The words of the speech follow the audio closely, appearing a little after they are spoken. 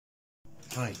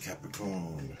Hi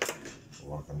Capricorn,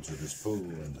 welcome to this full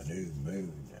and the new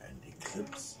moon and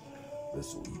eclipse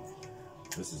this week.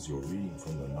 This is your reading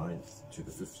from the 9th to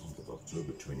the 15th of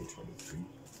October 2023.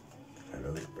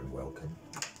 Hello and welcome.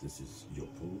 This is your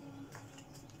pool.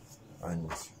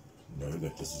 And know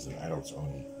that this is an adults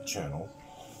only channel.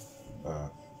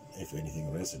 If anything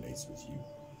resonates with you,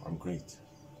 I'm great.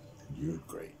 You're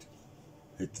great.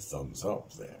 Hit the thumbs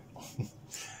up there.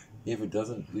 If it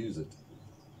doesn't, use it.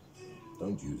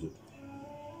 Don't use it.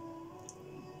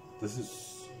 This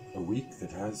is a week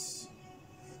that has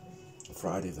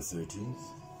Friday the 13th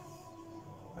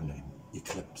and an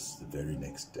eclipse the very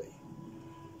next day.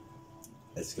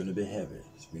 It's going to be heavy.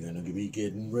 We're going to be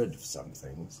getting rid of some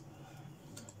things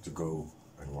to go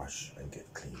and wash and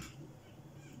get clean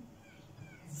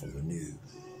for the new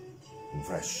and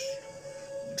fresh.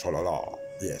 Tra-la-la.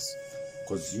 Yes,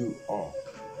 because you are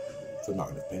the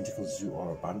Nine of Pentacles. You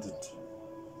are abundant.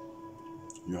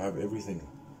 You have everything.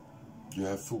 You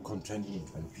have full contentment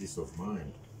and peace of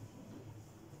mind.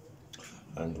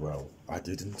 And well, I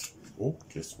didn't. Oh,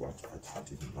 guess what? I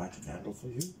didn't light a candle for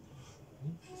you.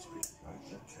 Let's light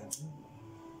that candle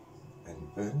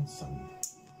and burn some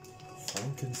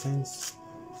frankincense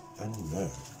and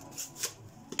myrrh.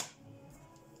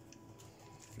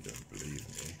 If you don't believe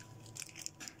me.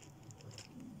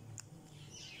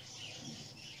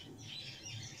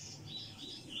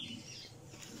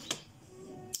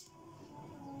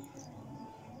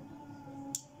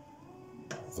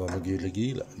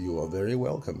 You are very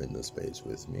welcome in this space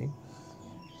with me.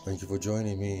 Thank you for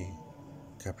joining me,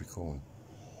 Capricorn.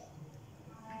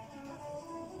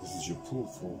 This is your pull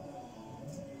for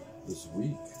this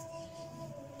week,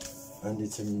 and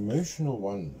it's an emotional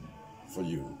one for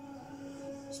you.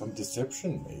 Some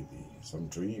deception, maybe, some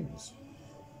dreams.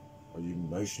 Are you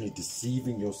emotionally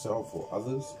deceiving yourself or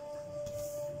others?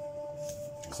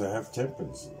 Because I have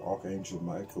Temperance. Archangel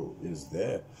Michael is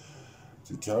there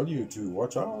to tell you to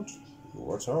watch out,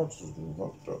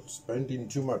 not spending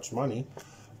too much money.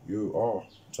 You are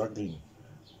juggling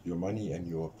your money and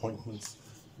your appointments,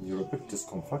 and you're a bit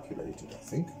discombobulated, I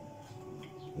think.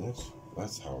 Yes,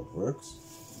 that's how it works.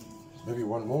 Maybe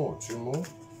one more, two more.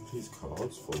 Please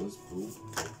cards for this pool.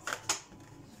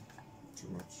 Too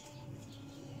much.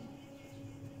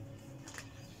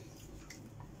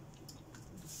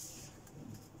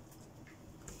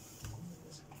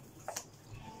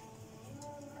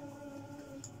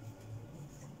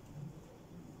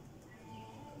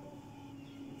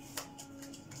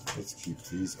 Let's keep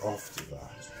these after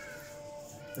that.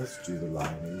 Let's do the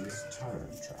Limeys tarot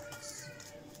tracks.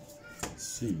 Let's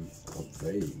see what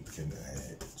they can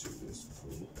add to this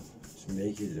pool to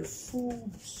make it a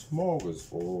full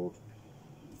smorgasbord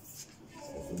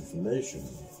of information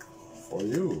for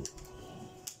you,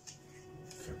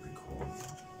 Capricorn.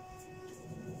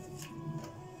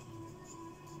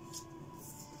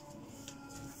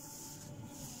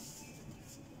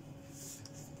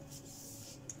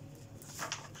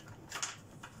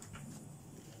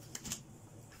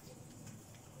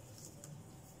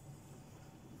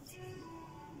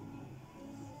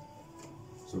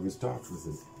 So we start with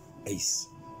the Ace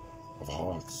of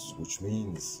Hearts, which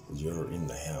means you're in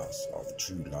the house of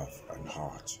true love and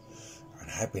heart and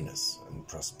happiness and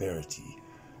prosperity.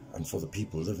 And for the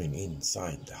people living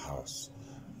inside the house,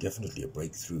 definitely a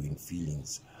breakthrough in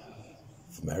feelings.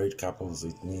 For married couples,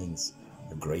 it means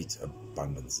a great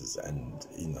abundances, and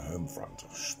in the home front,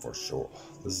 for sure.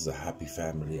 This is a happy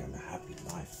family and a happy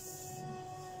life.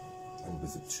 And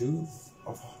with the Two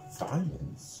of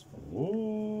Diamonds,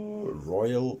 oh,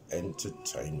 royal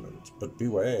entertainment. But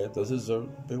beware, this is a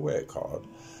beware card.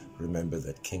 Remember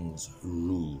that kings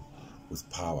rule with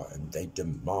power and they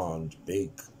demand big,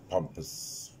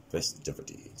 pompous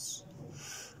festivities.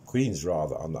 Queens,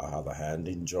 rather, on the other hand,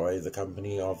 enjoy the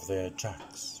company of their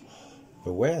jacks.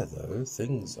 Beware, though,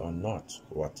 things are not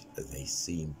what they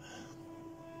seem,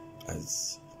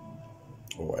 as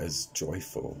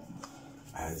joyful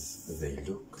as they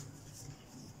look.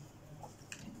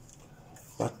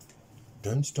 But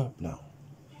don't stop now.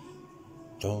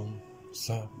 Don't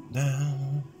stop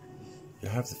now. You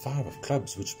have the Five of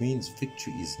Clubs, which means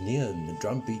victory is near, and the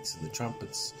drum beats and the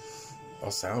trumpets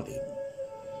are sounding.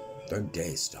 Don't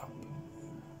dare stop.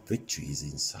 Victory is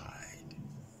inside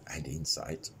and in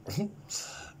sight.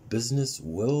 Business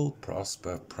will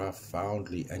prosper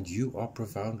profoundly, and you are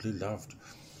profoundly loved.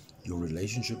 Your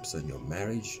relationships and your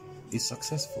marriage is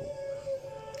successful,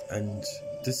 and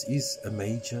this is a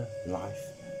major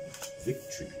life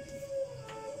victory.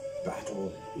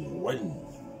 Battle win.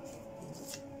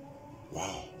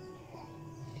 Wow.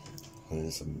 And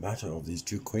it's a matter of these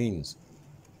two queens.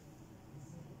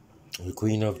 The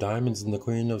Queen of Diamonds and the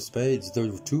Queen of Spades,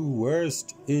 the two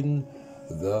worst in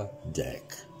the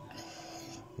deck.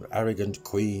 The arrogant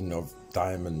Queen of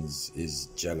Diamonds is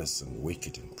jealous and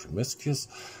wicked and promiscuous,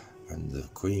 and the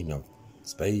Queen of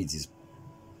Spades is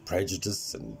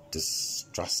prejudiced and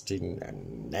distrusting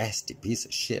and nasty piece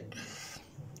of shit.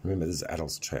 Remember, this is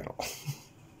Adult's channel.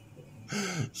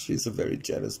 She's a very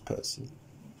jealous person.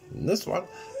 And this one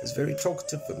is very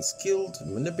talkative and skilled,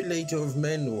 manipulator of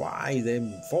men. Why they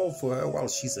fall for her? Well,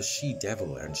 she's a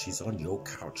she-devil and she's on your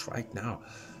couch right now.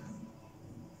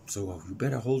 So you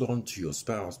better hold on to your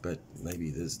spouse, but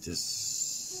maybe there's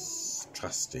this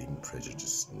trusting,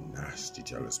 prejudiced, nasty,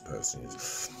 jealous person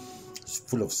is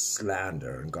full of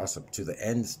slander and gossip to the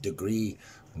nth degree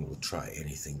and will try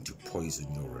anything to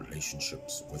poison your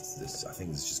relationships with this. I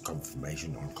think this is just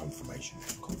confirmation on confirmation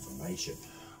on confirmation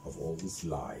of all these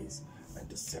lies and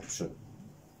deception.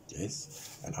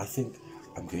 Yes? And I think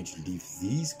I'm going to leave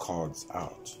these cards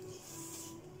out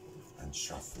and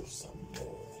shuffle some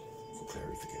more for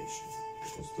clarification,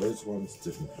 because those ones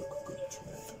didn't look good to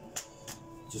me.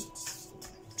 Just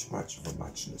too much of a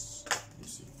muchness, you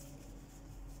see.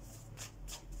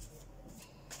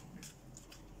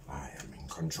 I am in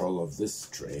control of this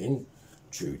train.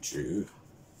 Choo-choo.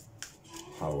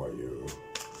 How are you?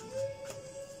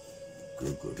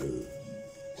 Goo-goo-doo.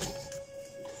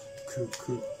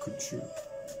 Coo-coo-coo-choo.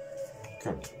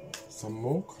 Come, some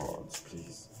more cards,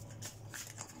 please.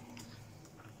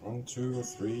 1, 2, or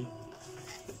 3.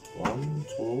 1,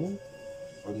 2.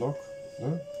 A knock?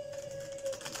 No?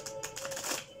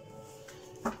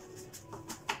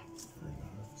 Very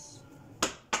nice.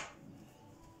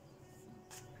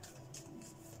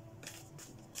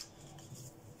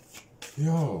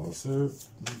 Yeah, so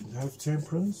you have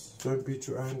temperance. Don't be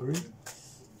too angry.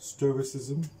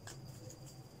 Stoicism.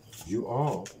 You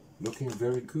are looking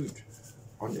very good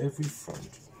on every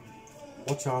front.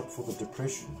 Watch out for the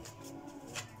depression.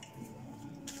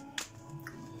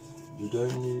 You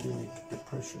don't need any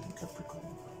depression, Capricorn.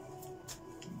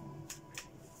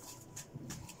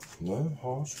 No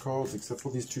harsh cards except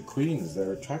for these two queens.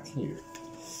 They're attacking you.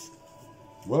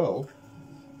 Well,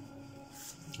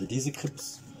 it is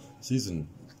eclipse season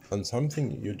and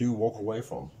something you do walk away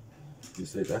from. You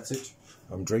say, that's it.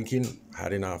 I'm drinking.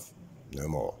 Had enough. No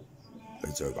more.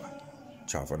 It's over.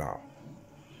 Ciao for now.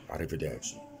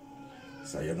 Arrivederci.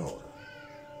 Sayonara.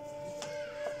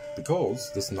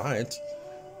 Because this night,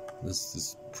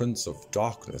 this Prince of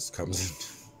Darkness comes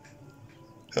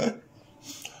in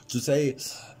to say,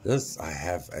 this, I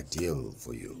have a deal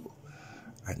for you,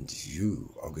 and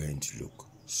you are going to look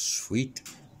sweet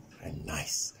and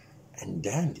nice and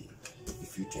dandy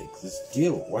if you take this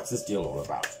deal. What's this deal all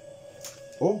about?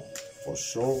 Oh, for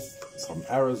sure, some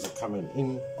arrows are coming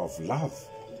in of love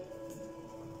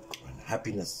and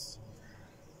happiness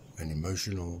and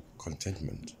emotional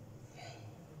contentment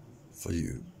for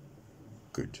you.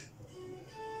 Good.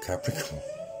 Capricorn.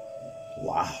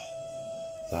 Wow.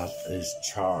 That is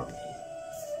charming,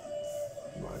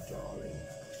 my darling.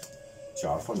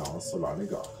 Ciao for now, Solane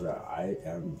Gachler. I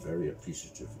am very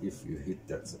appreciative if you hit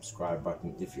that subscribe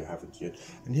button if you haven't yet,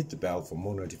 and hit the bell for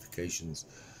more notifications.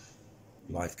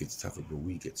 Life gets tougher, but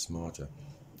we get smarter.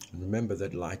 And remember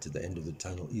that light at the end of the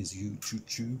tunnel is you.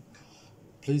 Choo-choo.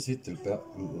 Please hit the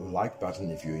like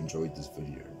button if you enjoyed this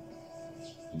video.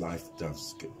 Life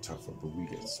does get tougher, but we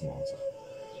get smarter.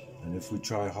 And if we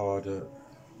try harder,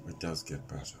 it does get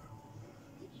better.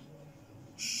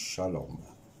 Shalom.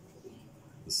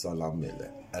 Salam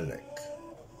alek.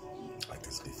 Ik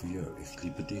is lief voor jou. Ik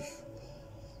liebe dich.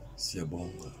 Sia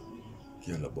bonga.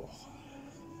 Gila boch.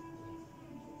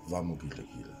 Vamos gila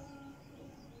gila.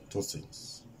 Tot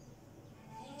ziens.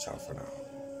 Ciao for now.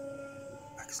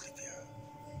 Ik is lief voor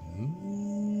jou.